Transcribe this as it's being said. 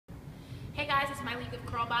guys, it's Myleik of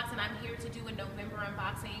curlBOX, and I'm here to do a November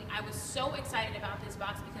unboxing. I was so excited about this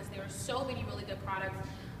box because there are so many really good products.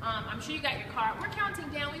 I'm sure you got your card. We're counting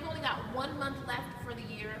down. We've only got 1 month left for the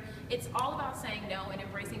year. It's all about saying no and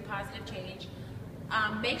embracing positive change.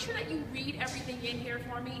 Make sure that you read everything in here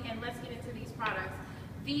for me, and let's get into these products.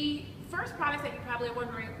 The first products that you probably are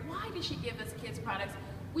wondering, why did she give us kids products?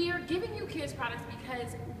 We are giving you kids products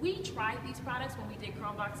because we tried these products when we did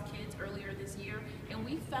curlBOX Kids earlier this year, and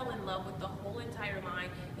we fell in love with the whole entire line,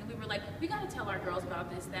 and we were like, we got to tell our girls about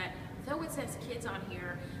this, that though it says kids on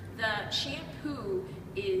here, the shampoo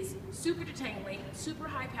is super detangling, super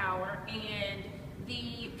high power, and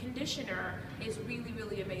the conditioner is really,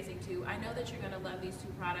 really amazing too. I know that you're going to love these two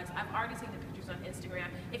products. I've already seen the pictures on Instagram.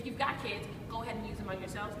 If you've got kids, go ahead and use them on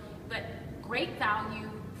yourselves, but great value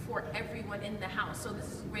for everyone in the house. So this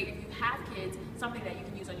is great if you have kids, something that you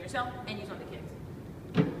can use on yourself and use on the kids.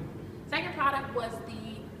 Second product was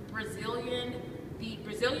the Brazilian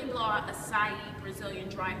Blowout Acai Brazilian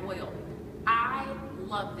Dry Oil. I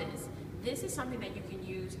love this. This is something that you can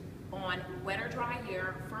use on wet or dry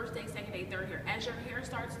hair, first day, second day, third hair. As your hair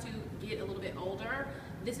starts to get a little bit older,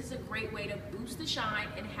 this is a great way to boost the shine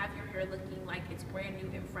and have your hair looking like it's brand new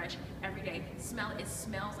and fresh every day. It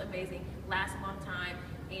smells amazing, lasts a long time,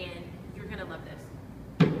 and you're gonna love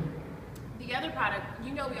this. The other product,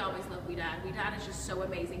 you know we always love Ouidad. Ouidad is just so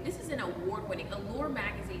amazing. This is an award-winning. Allure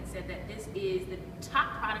magazine said that this is the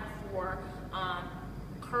top product for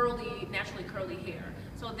naturally curly hair.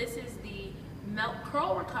 So this is the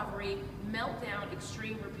Curl Recovery Meltdown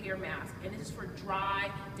Extreme Repair Mask, and this is for dry,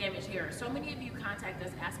 damaged hair. So many of you contact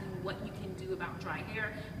us asking what you can do about dry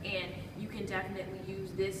hair, and you can definitely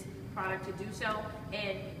use this product to do so.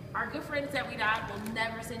 And our good friends at Ouidad will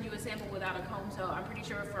never send you a sample without a comb, so I'm pretty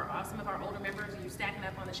sure for some of our older members, you're stacking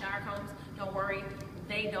up on the shower combs, don't worry,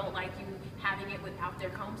 they don't like you having it without their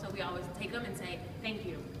comb, so we always take them and say thank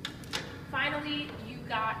you. Finally, you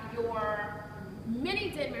got your mini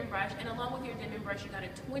Denman brush, and along with your Denman brush, you got a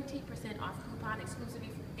 20% off coupon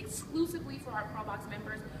exclusively for our curlBOX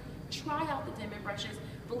members. Try out the Denman brushes.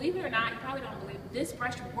 Believe it or not, you probably don't believe this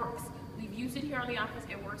brush works. We've used it here on the office.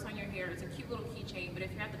 It works on your hair. It's a cute little keychain, but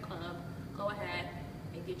if you're at the club, go ahead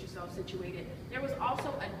and get yourself situated. There was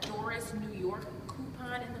also a Doris New York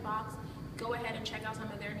coupon in the box. Go ahead and check out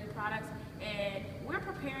some of their new products. And we're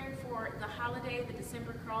preparing for the holiday, the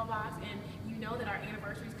December curlBOX, and you know that our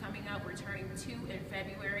anniversary is coming up. We're turning 2 in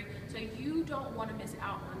February, so you don't want to miss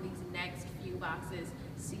out on these next few boxes.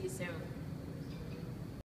 See you soon.